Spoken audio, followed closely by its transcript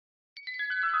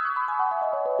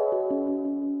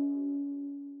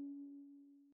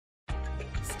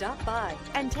Stop by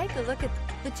and take a look at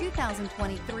the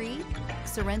 2023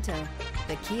 Sorento.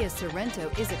 The Kia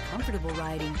Sorento is a comfortable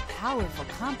riding, powerful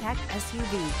compact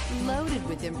SUV loaded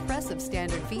with impressive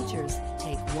standard features.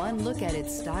 Take one look at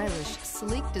its stylish,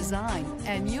 sleek design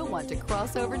and you'll want to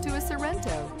cross over to a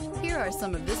Sorento. Here are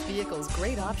some of this vehicle's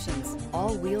great options: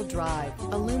 all-wheel drive,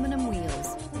 aluminum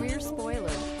wheels, rear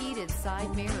spoiler, heated side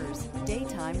mirrors,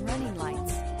 daytime running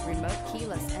lights, remote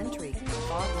keyless entry,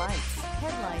 fog lights,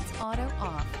 headlights auto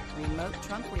off, remote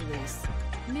trunk release,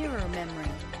 mirror memory.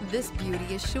 This beauty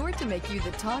is sure to make you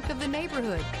the talk of the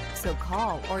neighborhood. So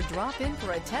call or drop in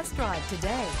for a test drive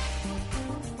today.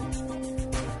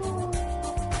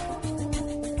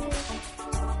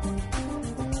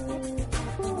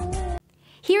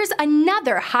 Here's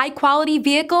another high-quality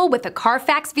vehicle with a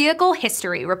Carfax Vehicle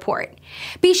History Report.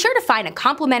 Be sure to find a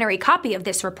complimentary copy of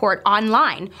this report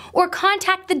online or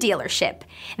contact the dealership.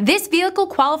 This vehicle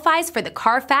qualifies for the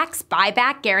Carfax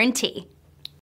Buyback Guarantee.